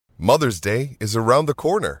Mother's Day is around the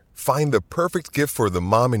corner. Find the perfect gift for the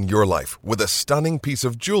mom in your life with a stunning piece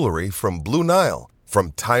of jewelry from Blue Nile.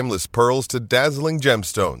 From timeless pearls to dazzling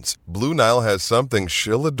gemstones, Blue Nile has something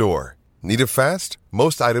she'll adore. Need it fast?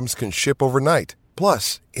 Most items can ship overnight.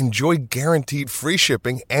 Plus, enjoy guaranteed free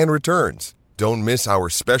shipping and returns. Don't miss our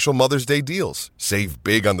special Mother's Day deals. Save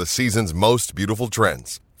big on the season's most beautiful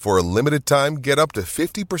trends. For a limited time, get up to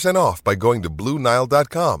 50% off by going to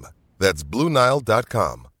BlueNile.com. That's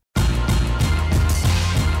BlueNile.com.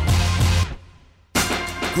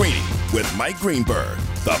 Greeny with Mike Greenberg,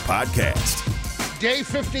 the podcast. Day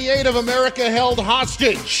 58 of America held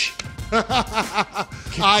hostage.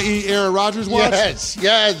 I.e. Aaron Rodgers watch?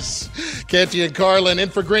 Yes. Canty and Carlin in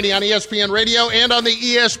for Greeny on ESPN Radio and on the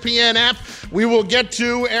ESPN app. We will get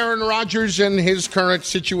to Aaron Rodgers and his current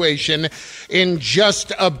situation in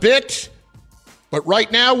just a bit. But right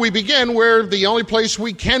now we begin where the only place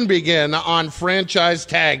we can begin on Franchise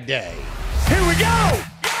Tag Day. Here we go!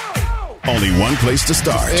 Only one place to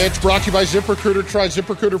start. It's brought to you by ZipRecruiter. Try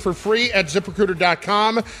ZipRecruiter for free at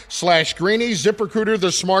ZipRecruiter.com/Greeny. ZipRecruiter,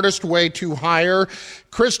 the smartest way to hire.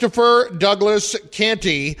 Christopher Douglas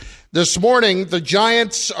Canty. This morning, the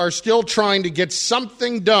Giants are still trying to get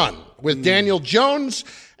something done with Daniel Jones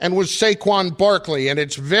and with Saquon Barkley. And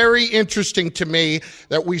it's very interesting to me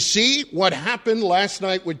that we see what happened last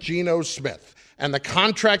night with Geno Smith and the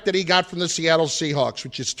contract that he got from the Seattle Seahawks,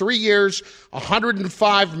 which is 3 years,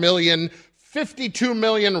 $105 million, $52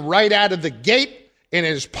 million right out of the gate in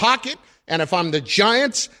his pocket. And if I'm the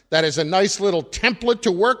Giants, that is a nice little template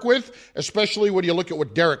to work with, especially when you look at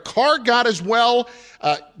what Derek Carr got as well.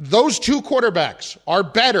 Those two quarterbacks are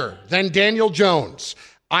better than Daniel Jones.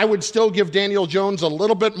 I would still give Daniel Jones a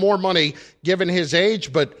little bit more money given his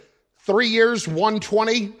age, but 3 years,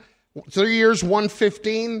 120, 3 years,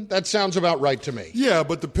 115, that sounds about right to me. Yeah,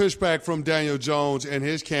 but the pushback from Daniel Jones and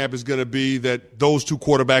his camp is going to be that those two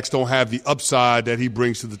quarterbacks don't have the upside that he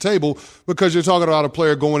brings to the table, because you're talking about a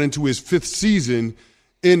player going into his fifth season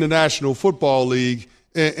in the National Football League,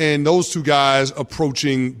 and those two guys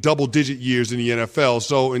approaching double-digit years in the NFL.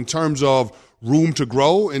 So in terms of room to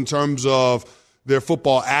grow, in terms of their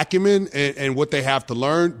football acumen and what they have to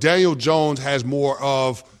learn, Daniel Jones has more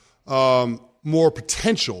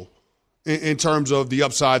potential in terms of the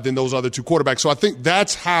upside than those other two quarterbacks. So I think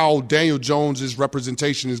that's how Daniel Jones's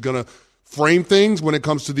representation is going to frame things when it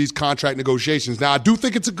comes to these contract negotiations. Now, I do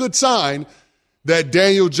think it's a good sign that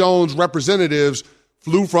Daniel Jones representatives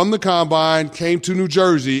flew from the Combine, came to New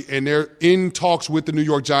Jersey, and they're in talks with the New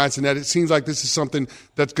York Giants, and that it seems like this is something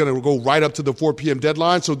that's going to go right up to the 4 p.m.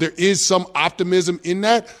 deadline. So there is some optimism in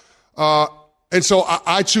that. And so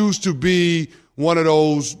I choose to be one of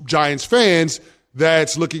those Giants fans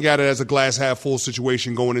that's looking at it as a glass half full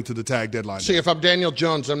situation going into the tag deadline. See, if I'm Daniel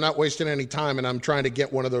Jones, I'm not wasting any time, and I'm trying to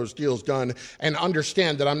get one of those deals done and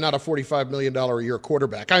understand that I'm not a $45 million a year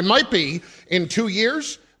quarterback. I might be in 2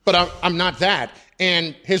 years, but I'm not that.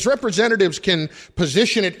 And his representatives can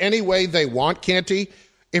position it any way they want, Canty.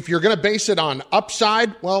 If you're going to base it on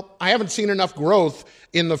upside, well, I haven't seen enough growth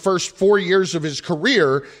in the first 4 years of his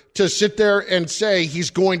career to sit there and say he's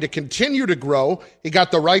going to continue to grow. He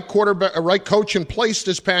got the right quarterback, right coach in place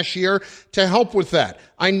this past year to help with that.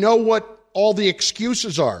 I know what all the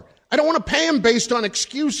excuses are. I don't want to pay him based on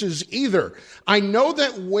excuses either. I know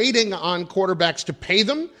that waiting on quarterbacks to pay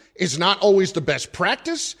them is not always the best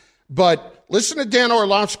practice, but listen to Dan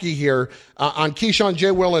Orlovsky here on Keyshawn,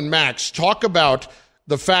 J. Will, and Max talk about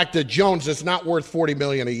the fact that Jones is not worth $40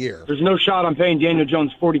 million a year. There's no shot I'm paying Daniel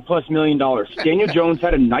Jones $40+ million. Daniel Jones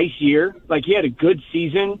had a nice year. Like, he had a good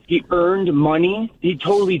season. He earned money. He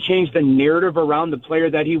totally changed the narrative around the player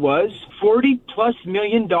that he was. $40+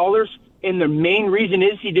 million, and the main reason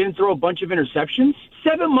is he didn't throw a bunch of interceptions.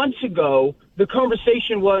 7 months ago, the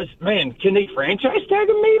conversation was, man, can they franchise tag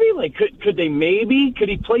him maybe? Like, could they maybe? Could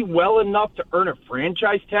he play well enough to earn a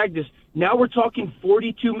franchise tag? Now we're talking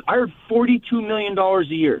I heard $42 million a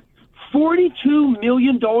year. $42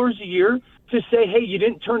 million a year to say, hey, you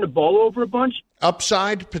didn't turn the ball over a bunch?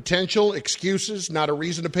 Upside, potential, excuses, not a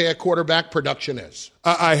reason to pay a quarterback. Production is.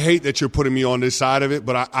 I hate that you're putting me on this side of it,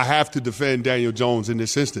 but I have to defend Daniel Jones in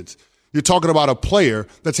this instance. You're talking about a player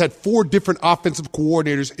that's had 4 different offensive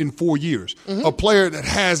coordinators in 4 years. Mm-hmm. A player that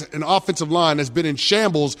has an offensive line that's been in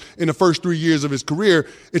shambles in the first 3 years of his career.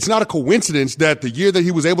 It's not a coincidence that the year that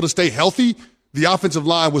he was able to stay healthy, the offensive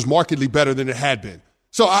line was markedly better than it had been.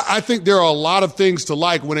 So I think there are a lot of things to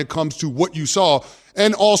like when it comes to what you saw.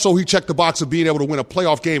 And also he checked the box of being able to win a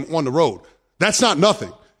playoff game on the road. That's not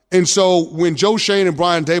nothing. And so when Joe Schoen and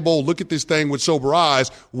Brian Daboll look at this thing with sober eyes,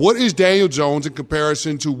 what is Daniel Jones in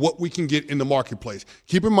comparison to what we can get in the marketplace?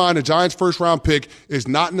 Keep in mind the Giants' first-round pick is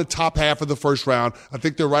not in the top half of the first round. I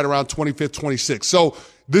think they're right around 25th, 26th. So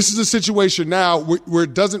this is a situation now where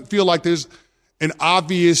it doesn't feel like there's an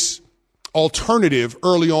obvious alternative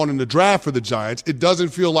early on in the draft for the Giants. It doesn't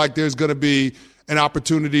feel like there's going to be an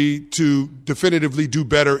opportunity to definitively do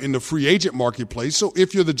better in the free agent marketplace. So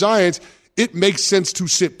if you're the Giants, it makes sense to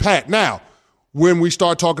sit pat. Now, when we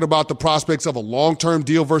start talking about the prospects of a long-term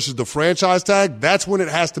deal versus the franchise tag, that's when it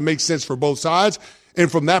has to make sense for both sides. And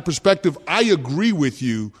from that perspective, I agree with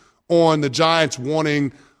you on the Giants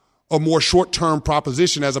wanting a more short-term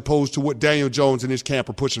proposition as opposed to what Daniel Jones and his camp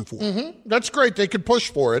are pushing for. Mm-hmm. That's great. They could push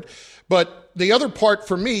for it. But the other part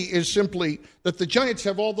for me is simply that the Giants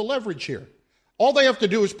have all the leverage here. All they have to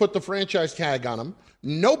do is put the franchise tag on them.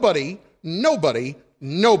 Nobody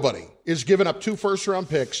is giving up 2 first-round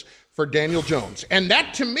picks for Daniel Jones. And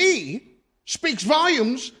that, to me, speaks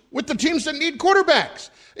volumes with the teams that need quarterbacks.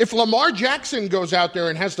 If Lamar Jackson goes out there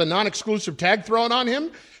and has the non-exclusive tag thrown on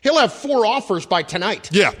him, he'll have 4 offers by tonight.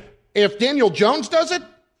 Yeah. If Daniel Jones does it,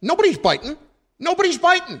 nobody's biting. Nobody's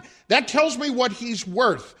biting. That tells me what he's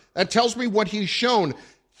worth. That tells me what he's shown.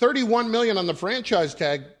 $31 million on the franchise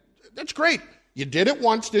tag, that's great. You did it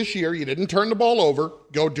once this year. You didn't turn the ball over.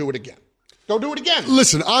 Go do it again. Go do it again.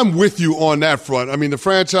 Listen, I'm with you on that front. I mean, the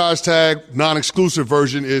franchise tag non-exclusive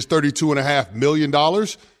version is $32.5 million.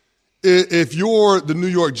 If you're the New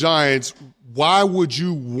York Giants, why would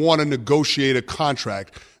you want to negotiate a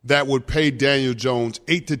contract that would pay Daniel Jones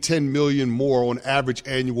 $8 to $10 million more on average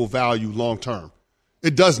annual value long term?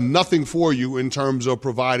 It does nothing for you in terms of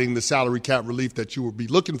providing the salary cap relief that you would be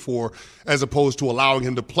looking for, as opposed to allowing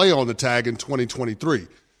him to play on the tag in 2023.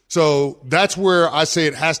 So that's where I say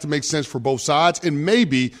it has to make sense for both sides. And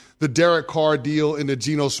maybe the Derek Carr deal and the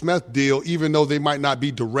Geno Smith deal, even though they might not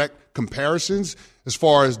be direct comparisons as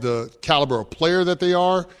far as the caliber of player that they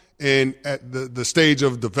are and at the stage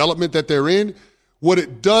of development that they're in, what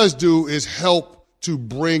it does do is help to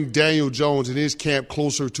bring Daniel Jones and his camp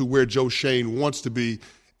closer to where Joe Schoen wants to be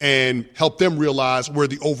and help them realize where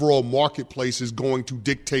the overall marketplace is going to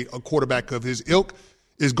dictate a quarterback of his ilk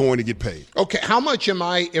is going to get paid. Okay, how much am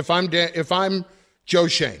I, if I'm Joe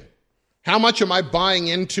Schoen, how much am I buying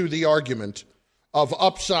into the argument of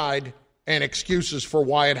upside and excuses for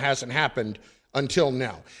why it hasn't happened until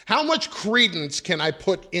now? How much credence can I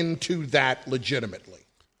put into that legitimately?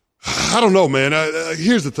 I don't know, man.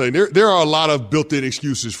 Here's the thing. There are a lot of built-in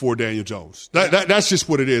excuses for Daniel Jones. That's just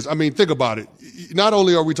what it is. I mean, think about it. Not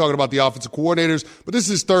only are we talking about the offensive coordinators, but this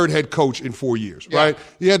is his 3rd head coach in 4 years, right?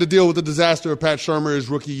 He had to deal with the disaster of Pat Shurmur his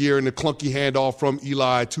rookie year and the clunky handoff from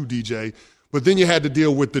Eli to DJ. But then you had to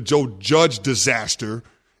deal with the Joe Judge disaster.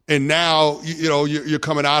 And now, you're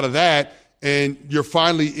coming out of that, and you're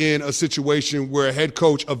finally in a situation where a head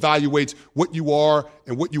coach evaluates what you are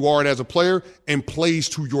and what you aren't as a player and plays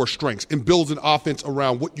to your strengths and builds an offense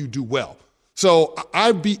around what you do well. So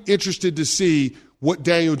I'd be interested to see what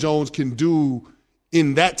Daniel Jones can do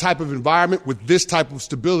in that type of environment with this type of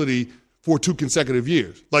stability for 2 consecutive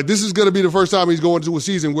years. Like, this is going to be the first time he's going into a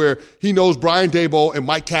season where he knows Brian Daboll and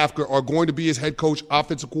Mike Kafka are going to be his head coach,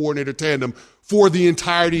 offensive coordinator tandem for the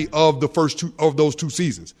entirety of the first 2 of those 2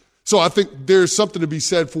 seasons. So I think there's something to be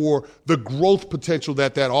said for the growth potential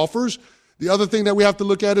that offers. The other thing that we have to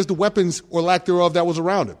look at is the weapons or lack thereof that was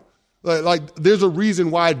around him. Like there's a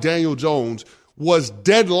reason why Daniel Jones was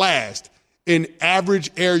dead last in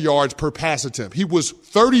average air yards per pass attempt. He was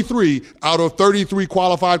 33 out of 33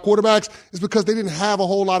 qualified quarterbacks. It's because they didn't have a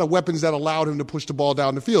whole lot of weapons that allowed him to push the ball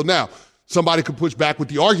down the field. Now, somebody could push back with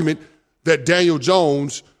the argument that Daniel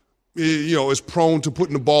Jones is prone to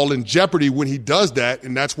putting the ball in jeopardy when he does that,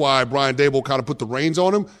 and that's why Brian Daboll kind of put the reins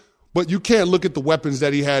on him. But you can't look at the weapons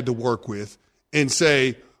that he had to work with and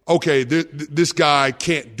say, okay, this guy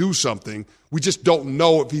can't do something. We just don't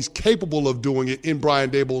know if he's capable of doing it in Brian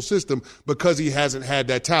Daboll's system because he hasn't had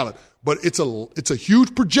that talent. But it's a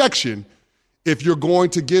huge projection. If you're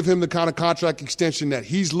going to give him the kind of contract extension that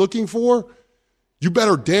he's looking for, you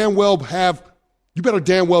better damn well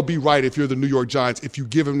be right if you're the New York Giants if you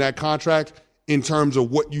give him that contract in terms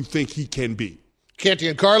of what you think he can be. Canty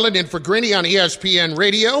and Carlin in for Greeny on ESPN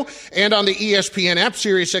Radio and on the ESPN app,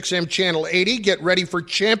 Sirius XM Channel 80. Get ready for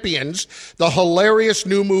Champions, the hilarious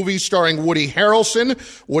new movie starring Woody Harrelson.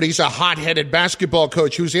 Woody's a hot-headed basketball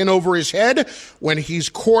coach who's in over his head when he's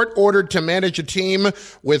court-ordered to manage a team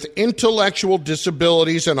with intellectual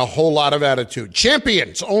disabilities and a whole lot of attitude.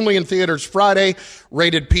 Champions, only in theaters Friday,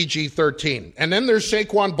 rated PG-13. And then there's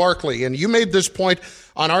Saquon Barkley, and you made this point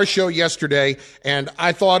on our show yesterday, and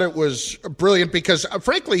I thought it was brilliant because because,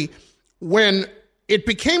 frankly, when it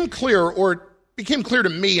became clear, or it became clear to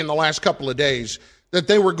me in the last couple of days, that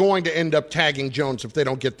they were going to end up tagging Jones if they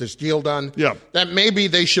don't get this deal done, that maybe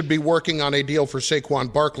they should be working on a deal for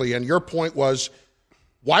Saquon Barkley. And your point was,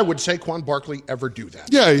 why would Saquon Barkley ever do that?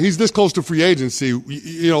 Yeah, he's this close to free agency.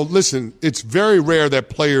 Listen, it's very rare that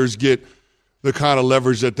players get the kind of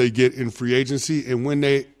leverage that they get in free agency. And when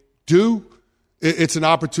they do, it's an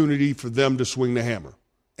opportunity for them to swing the hammer.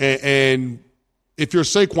 And if you're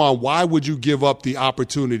Saquon, why would you give up the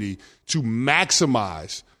opportunity to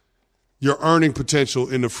maximize your earning potential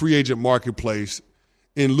in the free agent marketplace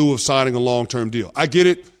in lieu of signing a long-term deal? I get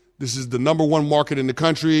it. This is the number one market in the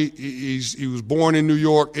country. He was born in New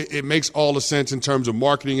York. It makes all the sense in terms of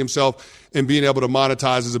marketing himself and being able to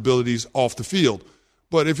monetize his abilities off the field.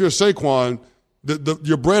 But if you're Saquon,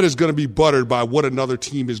 your bread is going to be buttered by what another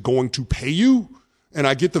team is going to pay you. And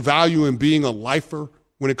I get the value in being a lifer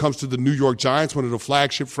when it comes to the New York Giants, one of the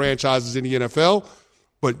flagship franchises in the NFL.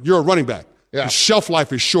 But you're a running back. Yeah. The shelf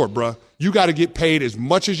life is short, bruh. You got to get paid as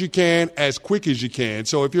much as you can, as quick as you can.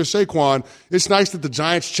 So if you're Saquon, it's nice that the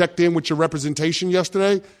Giants checked in with your representation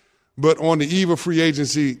yesterday. But on the eve of free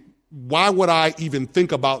agency, why would I even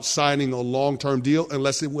think about signing a long-term deal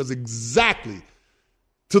unless it was exactly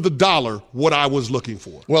to the dollar what I was looking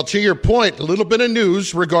for? Well, to your point, a little bit of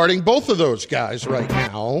news regarding both of those guys right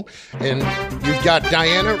now. And you've got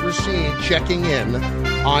Diana Racine checking in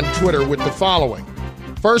on Twitter with the following.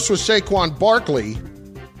 First was Saquon Barkley.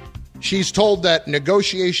 She's told that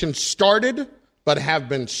negotiations started but have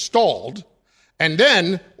been stalled. And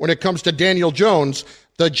then when it comes to Daniel Jones,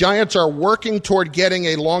 the Giants are working toward getting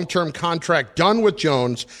a long-term contract done with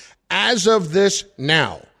Jones as of this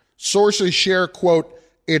now. Sources share, quote,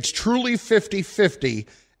 "It's truly 50-50.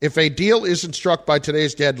 If a deal isn't struck by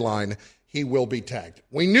today's deadline, he will be tagged."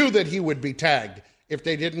 We knew that he would be tagged if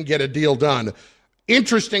they didn't get a deal done.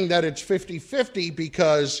 Interesting that it's 50-50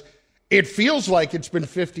 because it feels like it's been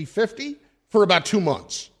 50-50 for about 2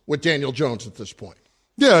 months with Daniel Jones at this point.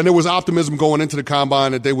 Yeah, and there was optimism going into the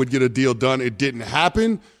combine that they would get a deal done. It didn't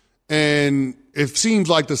happen, and it seems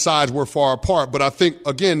like the sides were far apart. But I think,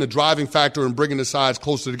 again, the driving factor in bringing the sides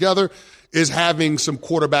closer together is having some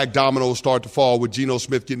quarterback dominoes start to fall with Geno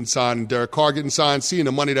Smith getting signed and Derek Carr getting signed, seeing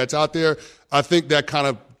the money that's out there. I think that kind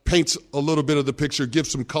of paints a little bit of the picture,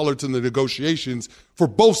 gives some color to the negotiations for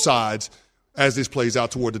both sides as this plays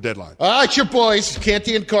out toward the deadline. All right, your boys,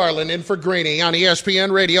 Canty and Carlin, in for Greeny on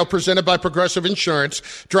ESPN Radio, presented by Progressive Insurance.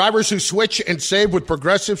 Drivers who switch and save with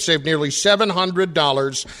Progressive save nearly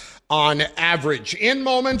 $700 on average. In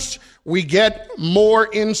moments, we get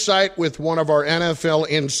more insight with one of our NFL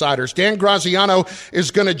insiders. Dan Graziano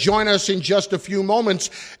is going to join us in just a few moments.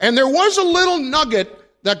 And there was a little nugget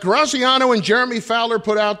that Graziano and Jeremy Fowler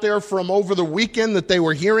put out there from over the weekend that they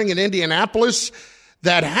were hearing in Indianapolis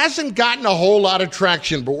that hasn't gotten a whole lot of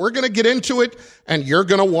traction, but we're going to get into it, and you're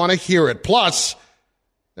going to want to hear it. Plus,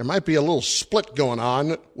 there might be a little split going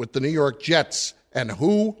on with the New York Jets and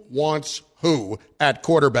who wants who at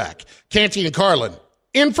quarterback. Canty and Carlin,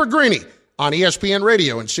 in for Greeny on ESPN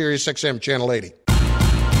Radio and SiriusXM Channel 80.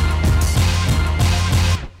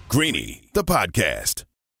 Greeny, the podcast.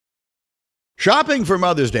 Shopping for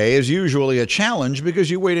Mother's Day is usually a challenge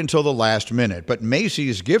because you wait until the last minute, but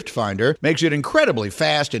Macy's Gift Finder makes it incredibly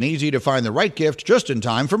fast and easy to find the right gift just in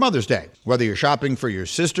time for Mother's Day. Whether you're shopping for your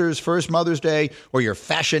sister's first Mother's Day or your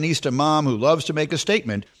fashionista mom who loves to make a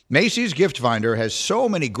statement, Macy's Gift Finder has so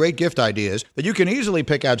many great gift ideas that you can easily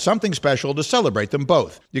pick out something special to celebrate them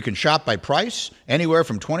both. You can shop by price, anywhere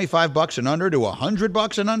from $25 and under to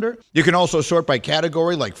 $100 and under. You can also sort by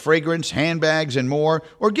category like fragrance, handbags, and more,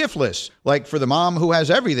 or gift lists, like for the mom who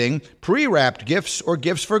has everything, pre-wrapped gifts or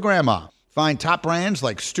gifts for grandma. Find top brands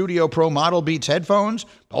like Studio Pro Model Beats headphones,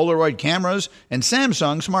 Polaroid cameras, and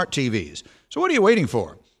Samsung smart TVs. So what are you waiting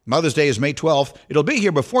for? Mother's Day is May 12th. It'll be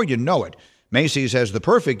here before you know it. Macy's has the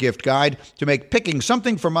perfect gift guide to make picking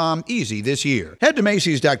something for mom easy this year. Head to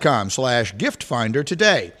Macys.com/giftfinder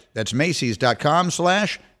today. That's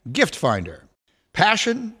Macys.com/giftfinder.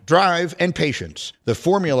 Passion, drive, and patience. The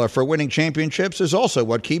formula for winning championships is also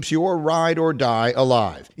what keeps your ride or die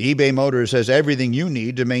alive. eBay Motors has everything you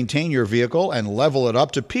need to maintain your vehicle and level it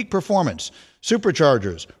up to peak performance.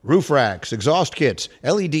 Superchargers, roof racks, exhaust kits,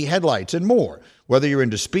 LED headlights, and more. Whether you're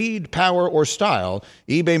into speed, power, or style,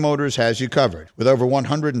 eBay Motors has you covered. With over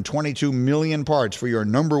 122 million parts for your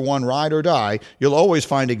number one ride or die, you'll always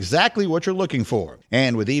find exactly what you're looking for.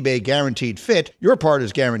 And with eBay Guaranteed Fit, your part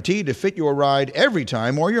is guaranteed to fit your ride every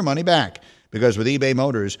time or your money back. Because with eBay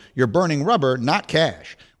Motors, you're burning rubber, not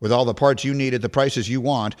cash. With all the parts you need at the prices you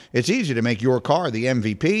want, it's easy to make your car the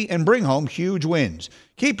MVP and bring home huge wins.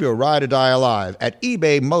 Keep your ride or die alive at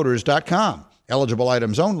ebaymotors.com. Eligible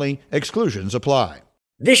items only. Exclusions apply.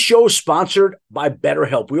 This show is sponsored by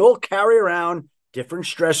BetterHelp. We all carry around different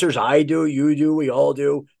stressors. I do, you do, we all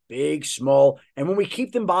do, big, small. And when we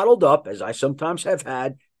keep them bottled up, as I sometimes have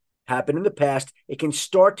had happen in the past, it can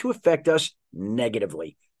start to affect us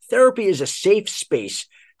negatively. Therapy is a safe space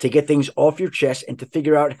to get things off your chest and to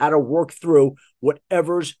figure out how to work through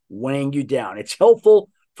whatever's weighing you down. It's helpful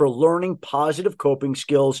for learning positive coping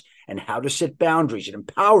skills and how to set boundaries. It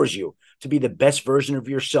empowers you to be the best version of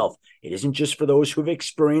yourself. It isn't just for those who've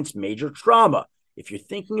experienced major trauma. If you're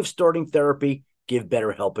thinking of starting therapy, give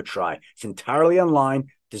BetterHelp a try. It's entirely online,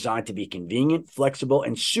 designed to be convenient, flexible,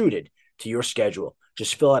 and suited to your schedule.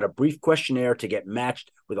 Just fill out a brief questionnaire to get matched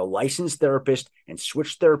with a licensed therapist and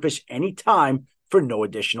switch therapists anytime for no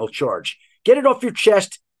additional charge. Get it off your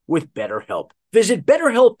chest with BetterHelp. Visit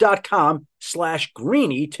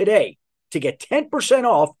BetterHelp.com/Greeny today to get 10%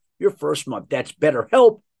 off your first month. That's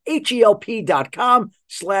BetterHelp,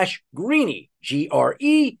 HELP.com/Greeny,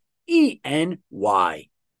 GREENY.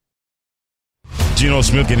 Geno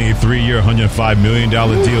Smith getting a 3-year, $105 million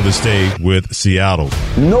deal to stay with Seattle.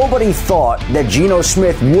 Nobody thought that Geno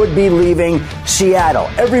Smith would be leaving Seattle.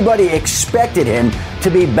 Everybody expected him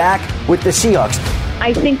to be back with the Seahawks.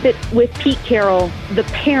 I think that with Pete Carroll, the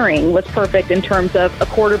pairing was perfect in terms of a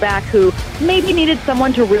quarterback who maybe needed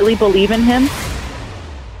someone to really believe in him.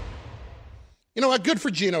 You know what? Good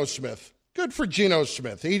for Geno Smith. Good for Geno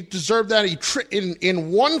Smith. He deserved that. He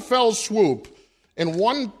in one fell swoop, in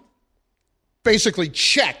one basically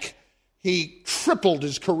check, he tripled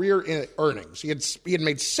his career in earnings. He had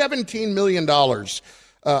made $17 million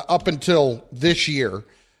up until this year,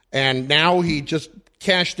 and now he just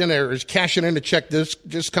is cashing in a check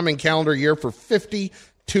this coming calendar year for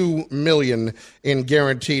 $52 million in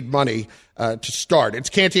guaranteed money to start.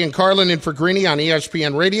 It's Canty and Carlin in for Greeny on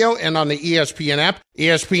ESPN Radio and on the ESPN app.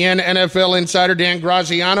 ESPN NFL insider Dan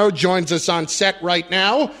Graziano joins us on set right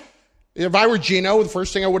now. If I were Geno, the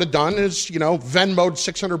first thing I would have done is, Venmo'd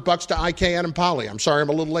 $600 to IK and Polly. I'm sorry I'm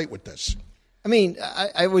a little late with this. I mean,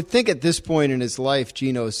 I would think at this point in his life,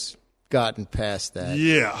 Geno's gotten past that.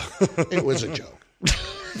 Yeah. It was a joke.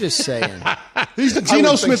 Just saying.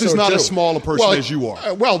 Geno Smith is not as small a person as you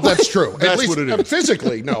are. Well, that's true. That's at least, what it is.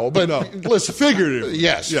 Physically, no. But listen, figuratively.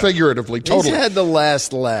 Yes, yeah. Figuratively, totally. He's had the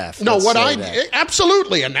last laugh. No,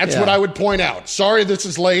 absolutely, and that's what I would point out. Sorry this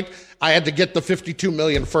is late. I had to get the $52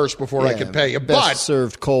 million first before I could pay you. Best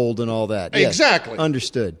served cold and all that. Exactly. Yes,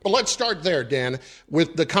 understood. But let's start there, Dan.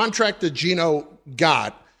 With the contract that Geno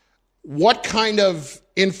got, what kind of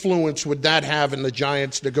influence would that have in the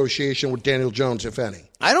Giants' negotiation with Daniel Jones, if any?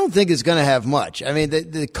 I don't think it's going to have much. I mean,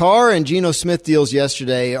 the Carr and Geno Smith deals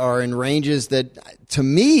yesterday are in ranges that, to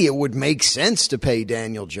me, it would make sense to pay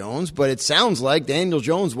Daniel Jones, but it sounds like Daniel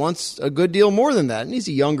Jones wants a good deal more than that. And he's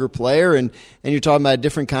a younger player, and you're talking about a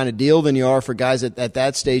different kind of deal than you are for guys at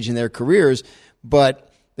that stage in their careers. But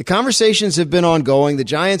the conversations have been ongoing. The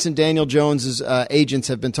Giants and Daniel Jones' agents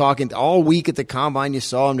have been talking all week at the Combine. You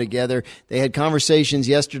saw them together. They had conversations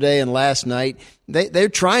yesterday and last night. They're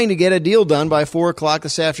trying to get a deal done by 4 o'clock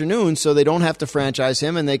this afternoon so they don't have to franchise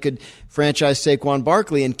him and they could franchise Saquon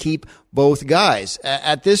Barkley and keep both guys.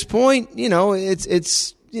 At this point,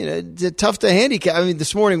 it's tough to handicap. I mean,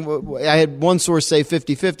 this morning I had one source say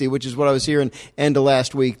 50-50, which is what I was hearing end of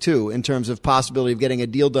last week too, in terms of possibility of getting a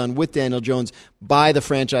deal done with Daniel Jones by the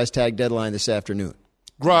franchise tag deadline this afternoon.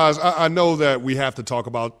 Graz, I know that we have to talk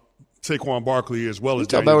about Saquon Barkley as well as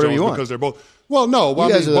Daniel Jones because they're both. Well, no,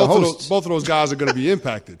 both of those guys are going to be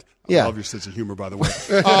impacted. I love your sense of humor, by the way.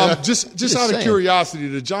 Just out of curiosity,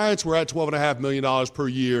 the Giants were at $12.5 million per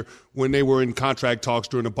year when they were in contract talks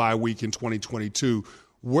during the bye week in 2022.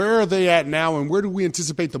 Where are they at now, and where do we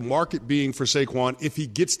anticipate the market being for Saquon if he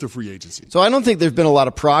gets to free agency? So I don't think there's been a lot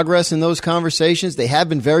of progress in those conversations. They have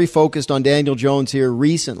been very focused on Daniel Jones here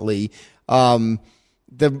recently.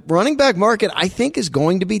 The running back market, I think, is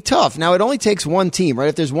going to be tough. Now, it only takes one team, right?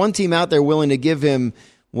 If there's one team out there willing to give him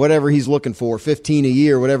whatever he's looking for, 15 a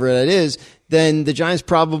year, whatever that is, then the Giants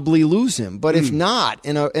probably lose him. But if not,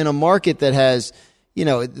 in a market that has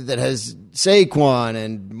Saquon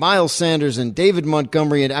and Miles Sanders and David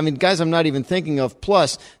Montgomery and guys I'm not even thinking of,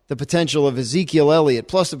 plus the potential of Ezekiel Elliott,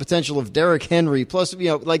 plus the potential of Derrick Henry, plus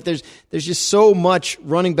there's just so much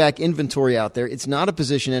running back inventory out there. It's not a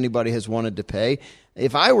position anybody has wanted to pay.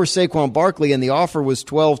 If I were Saquon Barkley and the offer was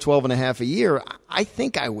 12 and a half a year, I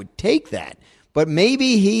think I would take that. But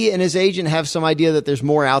maybe he and his agent have some idea that there's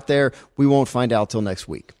more out there. We won't find out till next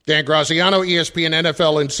week. Dan Graziano, ESPN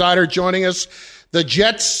NFL insider, joining us. The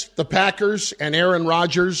Jets, the Packers, and Aaron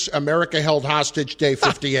Rodgers, America held hostage day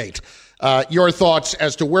 58. Your thoughts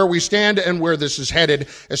as to where we stand and where this is headed,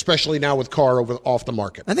 especially now with Carr off the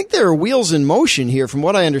market. I think there are wheels in motion here from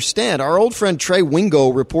what I understand. Our old friend Trey Wingo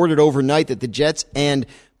reported overnight that the Jets and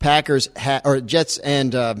Rodgers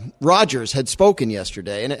had spoken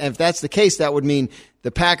yesterday. And if that's the case, that would mean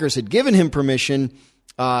the Packers had given him permission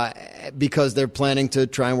because they're planning to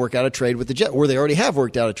try and work out a trade with the Jets, or they already have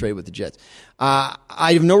worked out a trade with the Jets.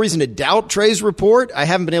 I have no reason to doubt Trey's report. I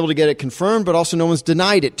haven't been able to get it confirmed, but also no one's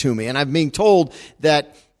denied it to me. And I'm being told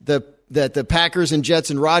that the Packers and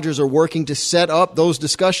Jets and Rodgers are working to set up those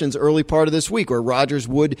discussions early part of this week where Rodgers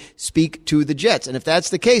would speak to the Jets. And if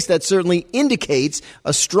that's the case, that certainly indicates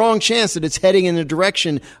a strong chance that it's heading in the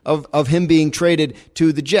direction of him being traded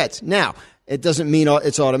to the Jets. Now, it doesn't mean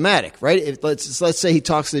it's automatic, right? Let's say he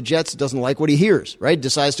talks to the Jets, doesn't like what he hears, right?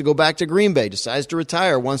 Decides to go back to Green Bay, decides to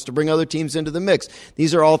retire, wants to bring other teams into the mix.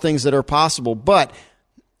 These are all things that are possible, but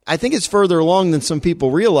I think it's further along than some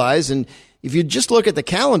people realize. And if you just look at the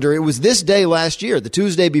calendar, it was this day last year, the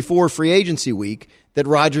Tuesday before free agency week, that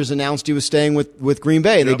Rodgers announced he was staying with Green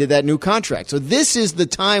Bay, and they did that new contract. So this is the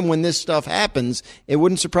time when this stuff happens. It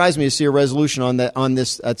wouldn't surprise me to see a resolution on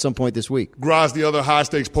this at some point this week. Graz, the other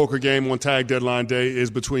high-stakes poker game on tag deadline day is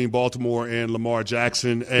between Baltimore and Lamar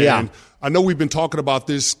Jackson. And I know we've been talking about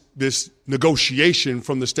this negotiation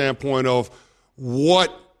from the standpoint of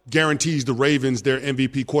what guarantees the Ravens their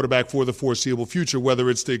MVP quarterback for the foreseeable future, whether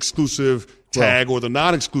it's the exclusive tag or the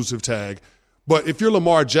non-exclusive tag. But if you're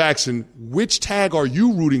Lamar Jackson, which tag are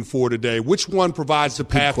you rooting for today? Which one provides the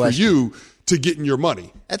path for you to getting your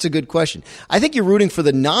money? That's a good question. I think you're rooting for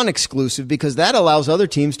the non-exclusive because that allows other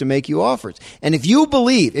teams to make you offers. And if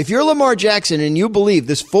you're Lamar Jackson and you believe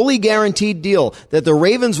this fully guaranteed deal that the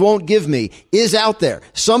Ravens won't give me is out there,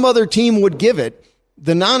 some other team would give it,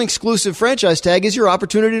 the non-exclusive franchise tag is your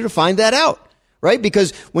opportunity to find that out, right?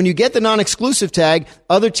 Because when you get the non-exclusive tag,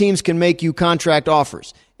 other teams can make you contract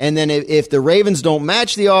offers. And then if the Ravens don't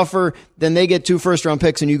match the offer, then they get 2 first-round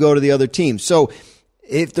picks and you go to the other team. So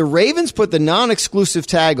if the Ravens put the non-exclusive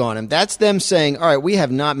tag on him, that's them saying, all right, we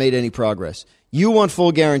have not made any progress. You want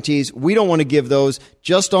full guarantees. We don't want to give those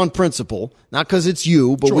just on principle, not because it's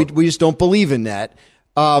you, but we just don't believe in that.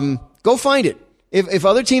 Go find it. If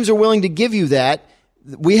other teams are willing to give you that,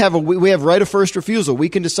 we have right of first refusal. We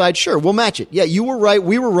can decide, sure, we'll match it. Yeah, you were right,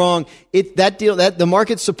 we were wrong. That deal, the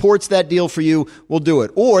market supports that deal for you. We'll do it.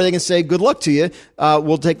 Or they can say, good luck to you.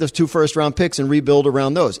 We'll take those 2 first-round picks and rebuild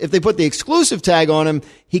around those. If they put the exclusive tag on him,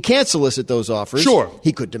 he can't solicit those offers. Sure,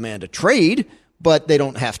 he could demand a trade, but they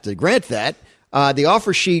don't have to grant that. The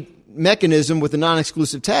offer sheet mechanism with the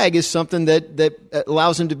non-exclusive tag is something that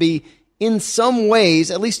allows him to be, in some ways,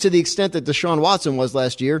 at least to the extent that Deshaun Watson was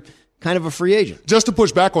last year, kind of a free agent. Just to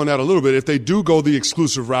push back on that a little bit, if they do go the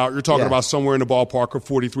exclusive route, you're talking about somewhere in the ballpark of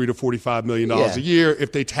 $43 to $45 million a year.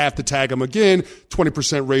 If they have to tag him again,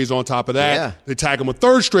 20% raise on top of that. Yeah. They tag him a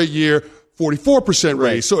third straight year, 44% raise.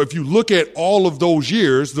 Right. So if you look at all of those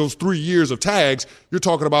years, those 3 years of tags, you're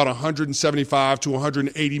talking about $175 to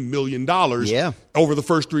 $180 million over the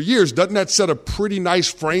first 3 years. Doesn't that set a pretty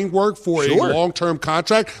nice framework for a long-term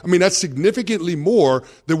contract? I mean, that's significantly more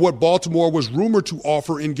than what Baltimore was rumored to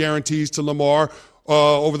offer in guarantees to Lamar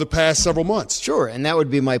over the past several months. Sure, and that would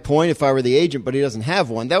be my point if I were the agent, but he doesn't have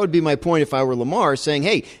one. That would be my point if I were Lamar, saying,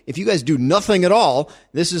 hey, if you guys do nothing at all,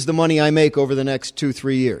 this is the money I make over the next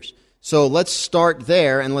 2-3 years. So let's start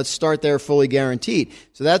there, and let's start there fully guaranteed.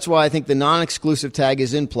 So that's why I think the non-exclusive tag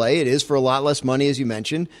is in play. It is for a lot less money, as you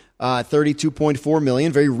mentioned, $32.4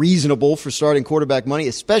 million, very reasonable for starting quarterback money,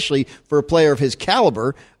 especially for a player of his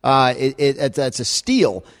caliber. That's a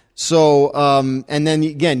steal. So, and then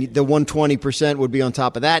again, the 120% would be on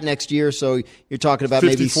top of that next year. So you're talking about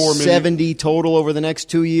maybe 70 total over the next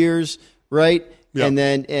 2 years, right? Yep.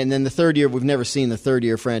 And then the third year, we've never seen the third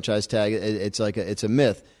year franchise tag. It's a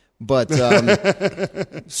myth. But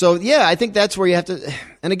so, yeah, I think that's where you have to.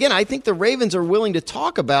 And again, I think the Ravens are willing to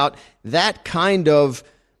talk about that kind of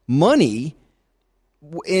money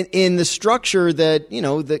in the structure that,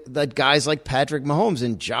 that guys like Patrick Mahomes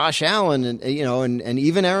and Josh Allen and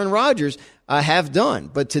even Aaron Rodgers have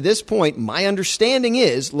done. But to this point, my understanding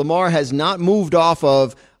is Lamar has not moved off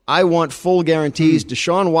of, I want full guarantees.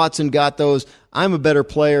 Deshaun Watson got those. I'm a better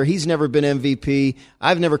player. He's never been MVP.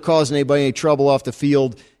 I've never caused anybody any trouble off the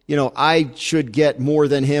field. I should get more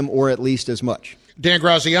than him or at least as much. Dan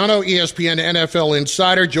Graziano, ESPN NFL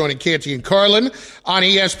Insider, joining Canty and Carlin on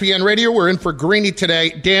ESPN Radio. We're in for Greeny today.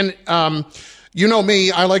 Dan, you know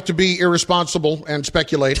me. I like to be irresponsible and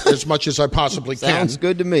speculate as much as I possibly can. Sounds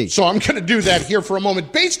good to me. So I'm going to do that here for a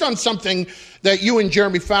moment based on something that you and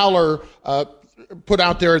Jeremy Fowler put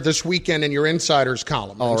out there this weekend in your Insiders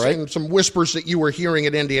column. All right. And some whispers that you were hearing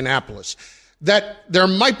at Indianapolis, that there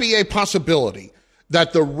might be a possibility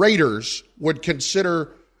that the Raiders would consider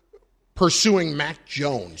pursuing Mac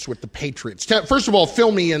Jones with the Patriots. First of all,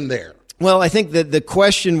 fill me in there. Well, I think that the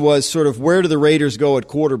question was sort of where do the Raiders go at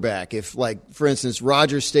quarterback? If, like, for instance,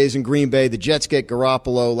 Rodgers stays in Green Bay, the Jets get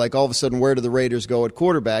Garoppolo, like all of a sudden where do the Raiders go at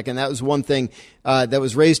quarterback? And that was one thing that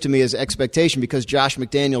was raised to me as expectation because Josh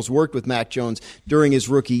McDaniels worked with Mac Jones during his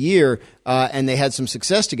rookie year and they had some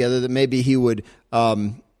success together that maybe he would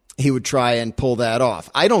try and pull that off.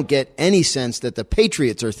 I don't get any sense that the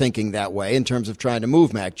Patriots are thinking that way in terms of trying to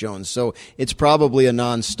move Mac Jones. So it's probably a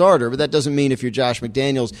non-starter, but that doesn't mean if you're Josh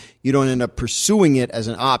McDaniels, you don't end up pursuing it as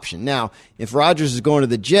an option. Now, if Rodgers is going to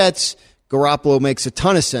the Jets, Garoppolo makes a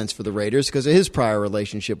ton of sense for the Raiders because of his prior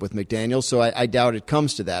relationship with McDaniels, so I doubt it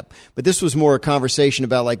comes to that. But this was more a conversation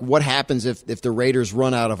about like what happens if the Raiders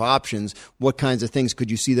run out of options, what kinds of things could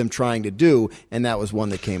you see them trying to do, and that was one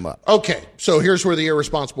that came up. Okay, so here's where the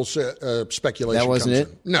irresponsible speculation that wasn't comes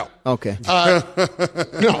it? in. No. Okay.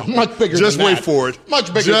 No, much bigger Just than that. wait for it. Much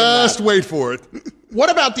bigger Just than that. wait for it. What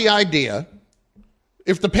about the idea,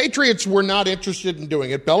 if the Patriots were not interested in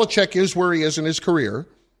doing it, Belichick is where he is in his career.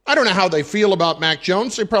 I don't know how they feel about Mac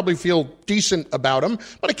Jones. They probably feel decent about him,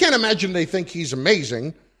 but I can't imagine they think he's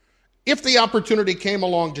amazing. If the opportunity came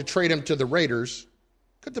along to trade him to the Raiders,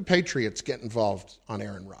 could the Patriots get involved on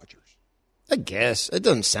Aaron Rodgers? I guess. It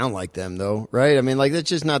doesn't sound like them, though, right? I mean, like, that's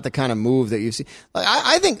just not the kind of move that you see. Like,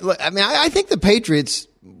 I think the Patriots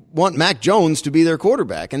want Mac Jones to be their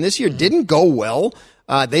quarterback, and this year didn't go well.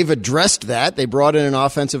 They've addressed that. They brought in an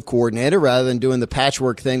offensive coordinator rather than doing the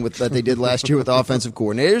patchwork thing that they did last year with offensive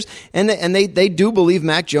coordinators. And they do believe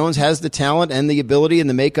Mac Jones has the talent and the ability and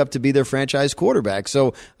the makeup to be their franchise quarterback.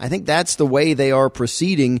 So I think that's the way they are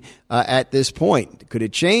proceeding at this point. Could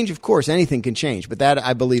it change? Of course, anything can change. But that,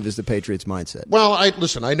 I believe, is the Patriots' mindset. Well, I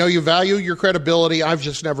know you value your credibility. I've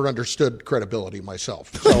just never understood credibility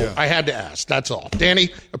myself. So I had to ask. That's all. Danny,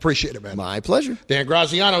 appreciate it, man. My pleasure. Dan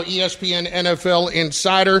Graziano, ESPN NFL Insider,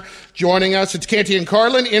 joining us. It's Canty and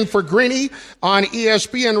Carlin in for Greeny on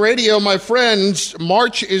ESPN Radio. My friends,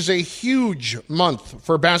 March is a huge month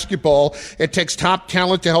for basketball. It takes top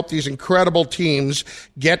talent to help these incredible teams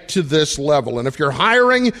get to this level. And if you're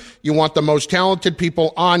hiring, you want the most talented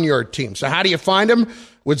people on your team. So how do you find them?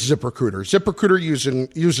 With ZipRecruiter. ZipRecruiter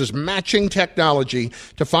uses matching technology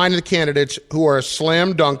to find the candidates who are a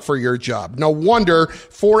slam dunk for your job. No wonder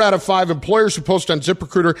 4 out of 5 employers who post on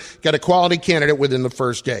ZipRecruiter get a quality candidate within the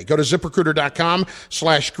first day. Go to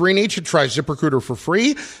ZipRecruiter.com/Greeny to try ZipRecruiter for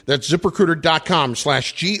free. That's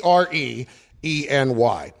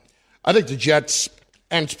ZipRecruiter.com/GREENY. I think the Jets,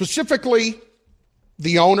 and specifically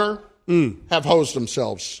the owner, have hosed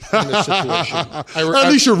themselves in this situation. At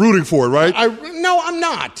least you're rooting for it, right? No, I'm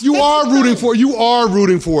not. You are rooting for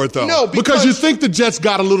it, though. No, because you think the Jets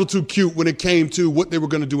got a little too cute when it came to what they were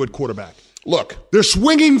going to do at quarterback. Look, they're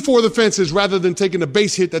swinging for the fences rather than taking a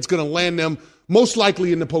base hit that's going to land them most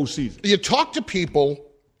likely in the postseason. You talk to people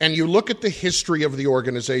and you look at the history of the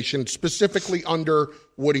organization, specifically under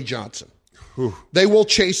Woody Johnson. They will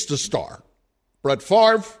chase the star. Brett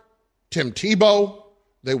Favre, Tim Tebow,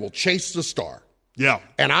 they will chase the star. Yeah.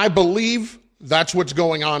 And I believe that's what's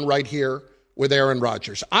going on right here with Aaron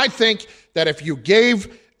Rodgers. I think that if you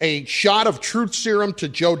gave a shot of truth serum to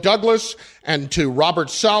Joe Douglas and to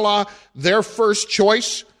Robert Saleh, their first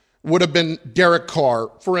choice would have been Derek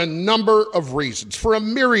Carr for a number of reasons, for a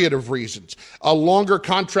myriad of reasons. A longer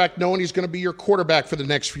contract knowing he's going to be your quarterback for the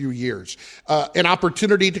next few years. An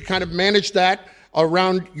opportunity to kind of manage that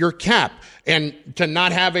around your cap and to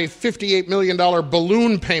not have a $58 million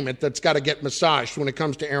balloon payment that's got to get massaged when it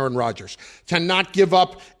comes to Aaron Rodgers, to not give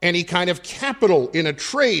up any kind of capital in a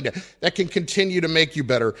trade that can continue to make you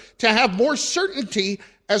better, to have more certainty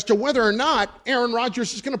as to whether or not Aaron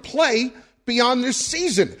Rodgers is going to play beyond this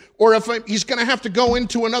season or if he's going to have to go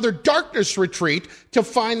into another darkness retreat to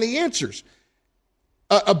find the answers.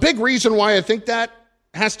 A big reason why I think that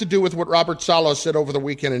has to do with what Robert Saleh said over the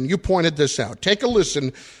weekend, and you pointed this out. Take a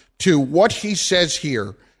listen to what he says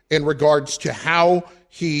here in regards to how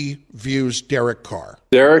he views Derek Carr.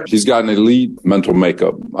 Derek, he's got an elite mental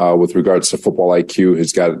makeup with regards to football IQ.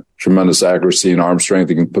 He's got tremendous accuracy and arm strength.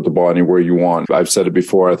 He can put the ball anywhere you want. I've said it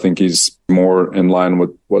before. I think he's more in line with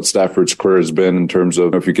what Stafford's career has been in terms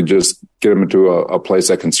of if you could just get him into a place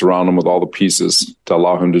that can surround him with all the pieces to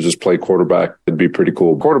allow him to just play quarterback, it'd be pretty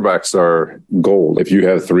cool. Quarterbacks are gold. If you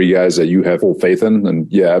have 3 guys that you have full faith in, then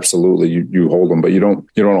yeah, absolutely, you hold them. But you don't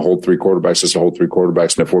want to hold 3 quarterbacks just to hold 3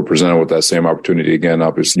 quarterbacks. And if we're presented with that same opportunity again,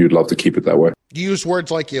 obviously you'd love to keep it that way. You use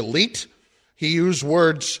words like elite. He used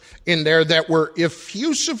words in there that were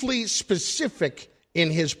effusively specific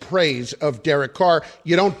in his praise of Derek Carr.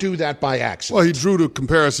 You don't do that by accident. Well, he drew the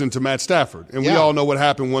comparison to Matt Stafford. And we all know what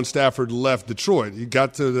happened once Stafford left Detroit. He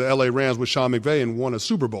got to the L.A. Rams with Sean McVay and won a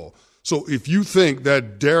Super Bowl. So if you think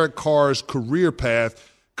that Derek Carr's career path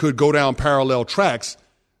could go down parallel tracks,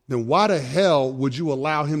 then why the hell would you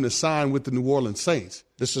allow him to sign with the New Orleans Saints?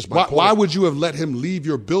 This is my point. Why would you have let him leave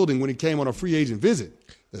your building when he came on a free agent visit?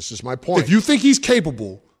 This is my point. If you think he's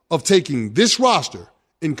capable of taking this roster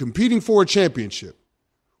and competing for a championship,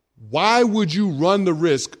 why would you run the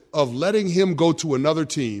risk of letting him go to another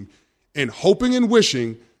team and hoping and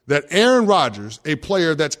wishing that Aaron Rodgers, a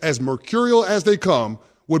player that's as mercurial as they come,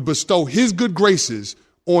 would bestow his good graces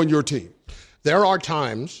on your team? There are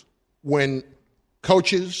times when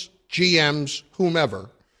coaches, GMs, whomever,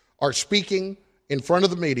 are speaking in front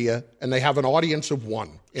of the media and they have an audience of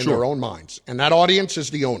one in their own minds. And that audience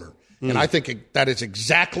is the owner. And I think that is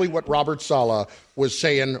exactly what Robert Saleh was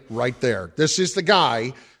saying right there. This is the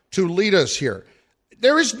guy to lead us here.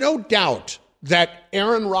 There is no doubt that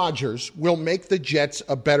Aaron Rodgers will make the Jets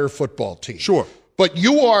a better football team. Sure. But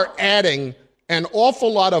you are adding an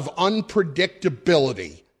awful lot of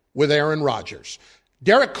unpredictability with Aaron Rodgers.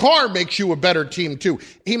 Derek Carr makes you a better team, too.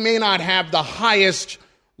 He may not have the highest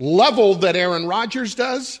level that Aaron Rodgers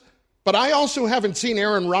does, but I also haven't seen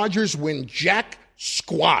Aaron Rodgers win jack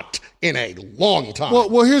squat in a long time.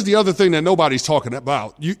 Well, here's the other thing that nobody's talking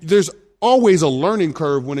about. There's always a learning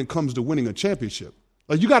curve when it comes to winning a championship.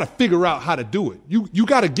 Like, you got to figure out how to do it. You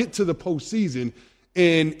got to get to the postseason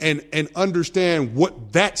and understand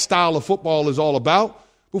what that style of football is all about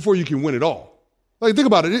before you can win it all. Like, think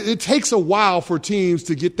about it. It takes a while for teams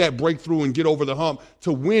to get that breakthrough and get over the hump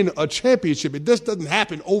to win a championship. It just doesn't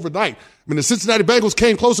happen overnight. I mean, the Cincinnati Bengals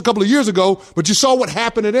came close a couple of years ago, but you saw what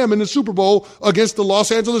happened to them in the Super Bowl against the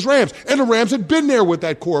Los Angeles Rams. And the Rams had been there with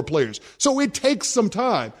that core of players. So it takes some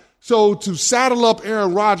time. So to saddle up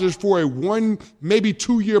Aaron Rodgers for a 1, maybe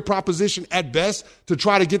 2-year proposition at best to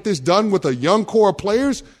try to get this done with a young core of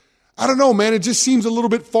players, I don't know, man. It just seems a little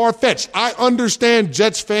bit far-fetched. I understand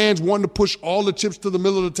Jets fans wanting to push all the chips to the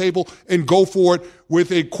middle of the table and go for it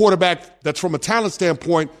with a quarterback that's, from a talent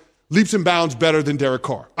standpoint, leaps and bounds better than Derek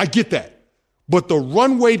Carr. I get that. But the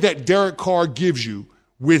runway that Derek Carr gives you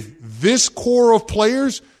with this core of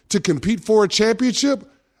players to compete for a championship,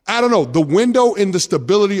 I don't know. The window and the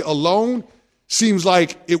stability alone seems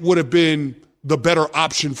like it would have been the better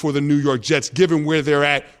option for the New York Jets, given where they're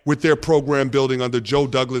at with their program building under Joe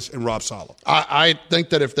Douglas and Rob Saleh. I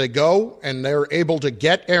think that if they go and they're able to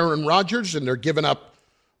get Aaron Rodgers and they're giving up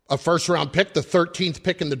a first-round pick, the 13th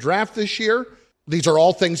pick in the draft this year, these are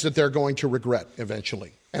all things that they're going to regret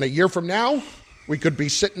eventually. And a year from now, we could be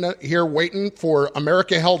sitting here waiting for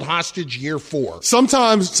America held hostage year 4.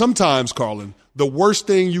 Sometimes, Carlin, the worst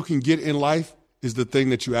thing you can get in life is the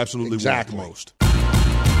thing that you absolutely want the most.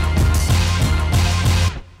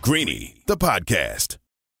 Greeny, the podcast.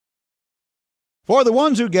 For the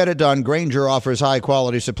ones who get it done, Grainger offers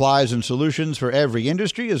high-quality supplies and solutions for every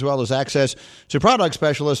industry, as well as access to product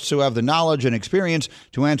specialists who have the knowledge and experience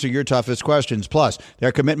to answer your toughest questions. Plus,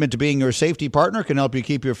 their commitment to being your safety partner can help you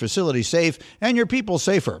keep your facility safe and your people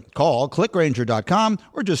safer. Call, clickgrainger.com,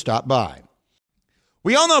 or just stop by.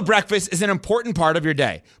 We all know breakfast is an important part of your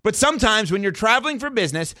day, but sometimes when you're traveling for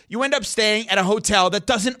business, you end up staying at a hotel that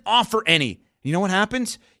doesn't offer any. You know what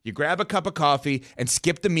happens? You grab a cup of coffee and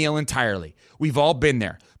skip the meal entirely. We've all been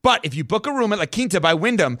there. But if you book a room at La Quinta by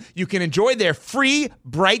Wyndham, you can enjoy their free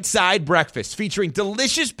Bright Side breakfast featuring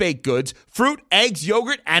delicious baked goods, fruit, eggs,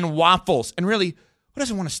 yogurt, and waffles. And really, who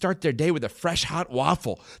doesn't want to start their day with a fresh, hot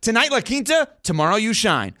waffle? Tonight, La Quinta, tomorrow you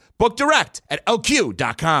shine. Book direct at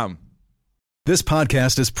lq.com. This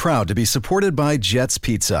podcast is proud to be supported by Jets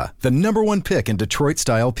Pizza, the #1 pick in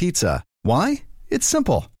Detroit-style pizza. Why? It's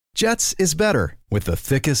simple. Jets is better. With the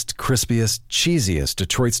thickest, crispiest, cheesiest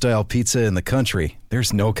Detroit-style pizza in the country,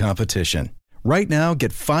 there's no competition. Right now,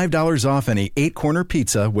 get $5 off any 8-corner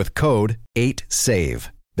pizza with code 8SAVE.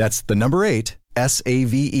 That's the number 8,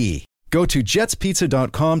 S-A-V-E. Go to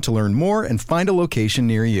jetspizza.com to learn more and find a location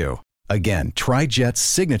near you. Again, try Jet's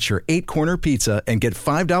signature 8-corner pizza and get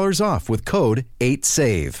 $5 off with code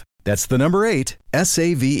 8SAVE. That's the number 8,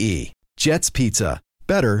 S-A-V-E. Jet's Pizza.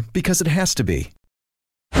 Better because it has to be.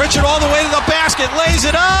 Pritchard all the way to the basket, lays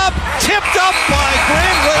it up, tipped up by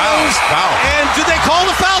Grant Williams. Foul. And did they call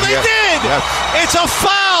the foul? They did. Yes. It's a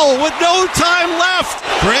foul with no time left.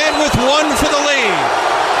 Grant with 1 for the lead.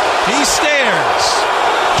 He stares,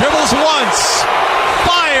 dribbles once,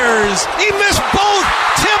 fires. He missed both.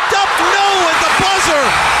 Tipped up, no at the buzzer,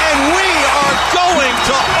 and we are going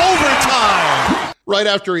to overtime. right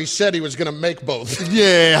after he said he was going to make both.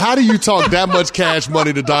 Yeah, how do you talk that much cash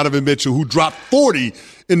money to Donovan Mitchell, who dropped 40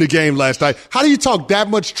 in the game last night? How do you talk that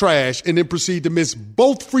much trash and then proceed to miss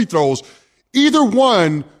both free throws? Either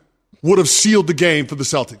one would have sealed the game for the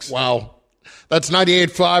Celtics. Wow. That's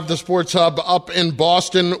 98.5, the Sports Hub up in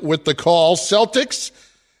Boston with the call. Celtics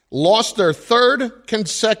lost their third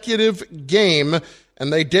consecutive game,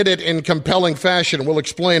 and they did it in compelling fashion. We'll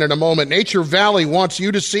explain in a moment. Nature Valley wants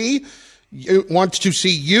to see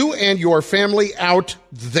you and your family out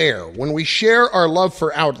there. When we share our love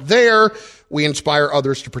for out there, we inspire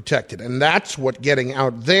others to protect it. And that's what getting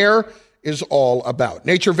out there is all about.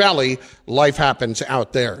 Nature Valley, life happens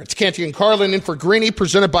out there. It's Canty and Carlin in for Greeny,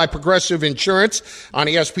 presented by Progressive Insurance on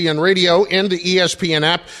ESPN Radio and the ESPN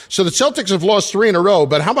app. So the Celtics have lost 3 in a row,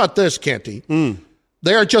 but how about this, Canty?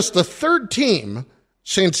 They are just the third team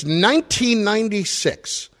since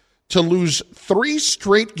 1996 to lose 3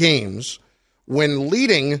 straight games when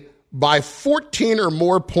leading by 14 or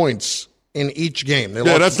more points in each game.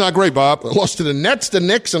 That's not great, Bob. They lost to the Nets, the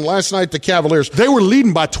Knicks, and last night the Cavaliers. They were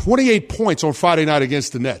leading by 28 points on Friday night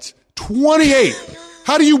against the Nets. 28.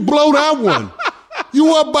 How do you blow that one?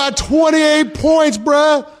 You up by 28 points,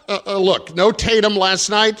 bruh. Look, no Tatum last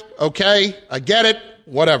night, okay? I get it.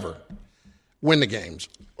 Whatever. Win the games.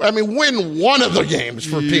 I mean, win one of the games,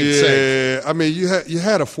 for Pete's sake. Yeah, I mean, you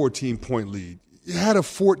had a 14-point lead. You had a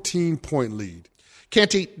 14-point lead.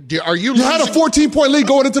 Canty, are you had a 14-point lead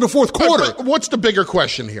going into the fourth quarter. What's the bigger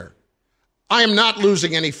question here? I am not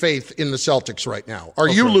losing any faith in the Celtics right now. Are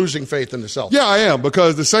you losing faith in the Celtics? Yeah, I am,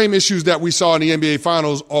 because the same issues that we saw in the NBA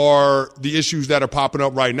Finals are the issues that are popping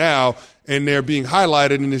up right now, and they're being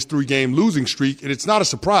highlighted in this 3-game losing streak. And it's not a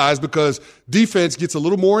surprise because defense gets a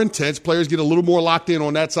little more intense. Players get a little more locked in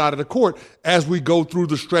on that side of the court as we go through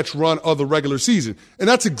the stretch run of the regular season. And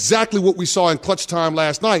that's exactly what we saw in clutch time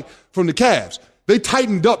last night from the Cavs. They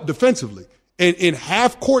tightened up defensively. And in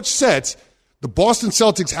half-court sets, the Boston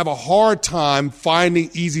Celtics have a hard time finding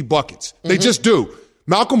easy buckets. They just do.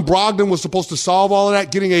 Malcolm Brogdon was supposed to solve all of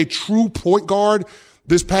that. Getting a true point guard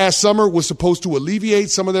this past summer was supposed to alleviate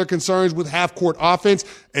some of their concerns with half-court offense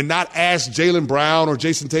and not ask Jaylen Brown or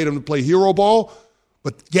Jason Tatum to play hero ball.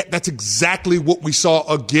 But yet that's exactly what we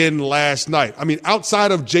saw again last night. I mean,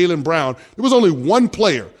 outside of Jaylen Brown, there was only one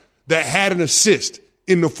player that had an assist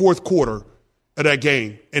in the fourth quarter of that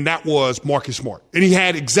game, and that was Marcus Smart. And he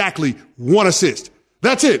had exactly 1 assist.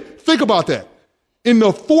 That's it. Think about that. In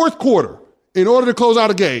the fourth quarter, in order to close out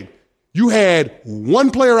a game, you had one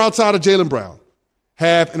player outside of Jaylen Brown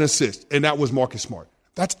have an assist, and that was Marcus Smart.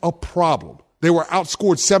 That's a problem. They were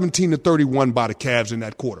outscored 17-31 by the Cavs in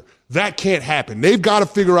that quarter. That can't happen. They've got to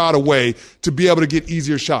figure out a way to be able to get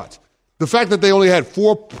easier shots. The fact that they only had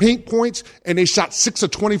 4 paint points and they shot 6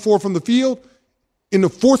 of 24 from the field in the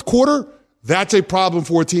fourth quarter, that's a problem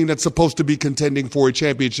for a team that's supposed to be contending for a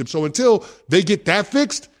championship. So until they get that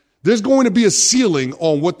fixed, there's going to be a ceiling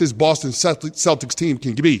on what this Boston Celtics team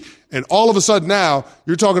can be. And all of a sudden now,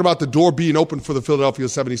 you're talking about the door being open for the Philadelphia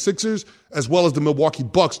 76ers as well as the Milwaukee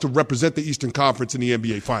Bucks to represent the Eastern Conference in the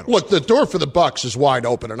NBA Finals. Look, the door for the Bucks is wide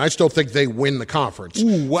open, and I still think they win the conference.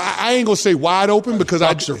 Ooh, I ain't going to say wide open because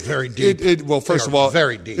Bucks are very deep. Well, first of all,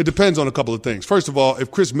 very deep. It depends on a couple of things. First of all,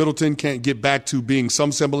 if Chris Middleton can't get back to being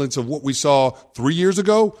some semblance of what we saw 3 years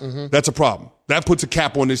ago, that's a problem. That puts a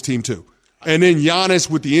cap on this team too. And then Giannis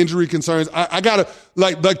with the injury concerns. I gotta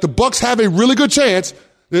like the Bucks have a really good chance.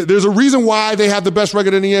 There's a reason why they have the best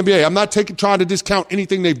record in the NBA. I'm not trying to discount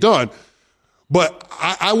anything they've done, but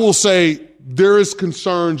I will say there is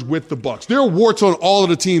concerns with the Bucks. There are warts on all of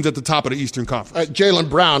the teams at the top of the Eastern Conference. Jaylen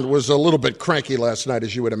Brown was a little bit cranky last night,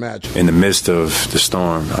 as you would imagine. In the midst of the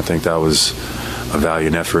storm, I think that was a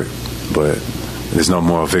valiant effort, but there's no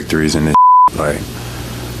moral victories in this. Like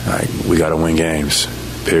we got to win games.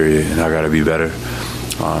 Period, and I got to be better.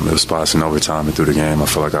 It was spots in overtime and through the game. I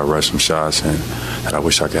feel like I rushed some shots and that I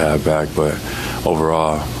wish I could have back. But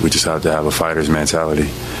overall, we just have to have a fighter's mentality,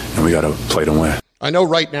 and we got to play to win. I know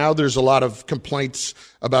right now there's a lot of complaints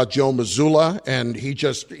about Joe Mazzulla, and he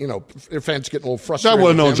just, fans getting a little frustrated. That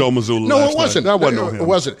wasn't on Joe Mazzulla. No, it wasn't. That wasn't on him. It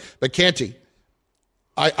wasn't. But Canty,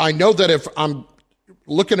 I know that if I'm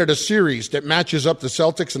looking at a series that matches up the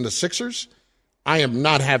Celtics and the Sixers, I am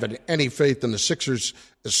not having any faith in the Sixers,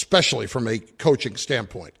 especially from a coaching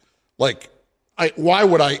standpoint. Why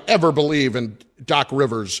would I ever believe in Doc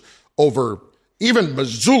Rivers over even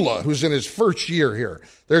Mazzulla, who's in his first year here?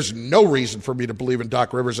 There's no reason for me to believe in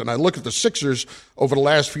Doc Rivers. And I look at the Sixers over the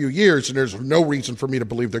last few years, and there's no reason for me to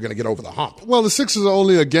believe they're going to get over the hump. Well, the Sixers are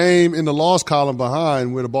only a game in the loss column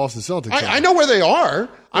behind where the Boston Celtics are. I know where they are.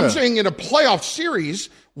 I'm saying in a playoff series,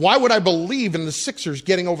 why would I believe in the Sixers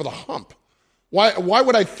getting over the hump? Why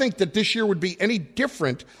would I think that this year would be any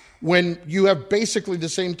different when you have basically the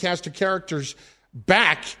same cast of characters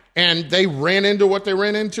back and they ran into what they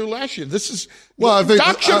ran into last year? This is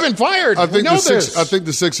Doc should have been fired. I think I think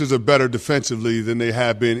the Sixers are better defensively than they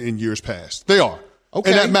have been in years past. They are.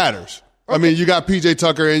 Okay. And that matters. Okay. I mean, you got PJ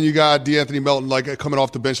Tucker and you got DeAnthony Melton coming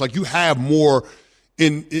off the bench. You have more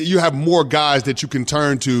guys that you can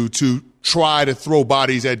turn to try to throw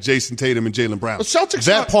bodies at Jason Tatum and Jaylen Brown.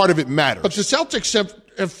 That part of it matters. But the Celtics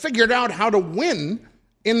have figured out how to win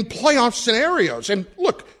in playoff scenarios. And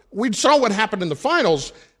look, we saw what happened in the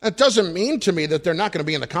finals. That doesn't mean to me that they're not going to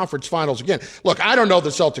be in the conference finals again. Look, I don't know the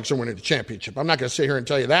Celtics are winning the championship. I'm not going to sit here and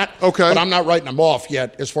tell you that. Okay. But I'm not writing them off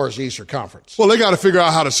yet as far as the Eastern Conference. Well, they got to figure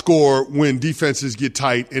out how to score when defenses get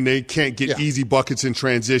tight and they can't get easy buckets in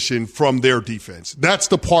transition from their defense. That's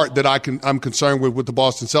the part that I'm concerned with the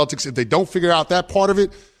Boston Celtics. If they don't figure out that part of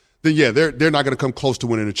it, then they're not going to come close to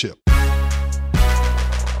winning a chip.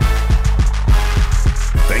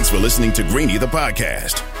 Thanks for listening to Greeny the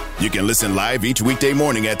podcast. You can listen live each weekday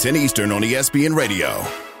morning at 10 Eastern on ESPN Radio.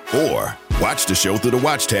 Or watch the show through the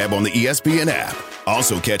Watch tab on the ESPN app.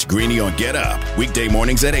 Also catch Greeny on Get Up, weekday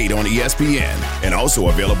mornings at 8 on ESPN. And also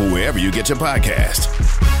available wherever you get your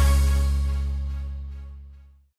podcast.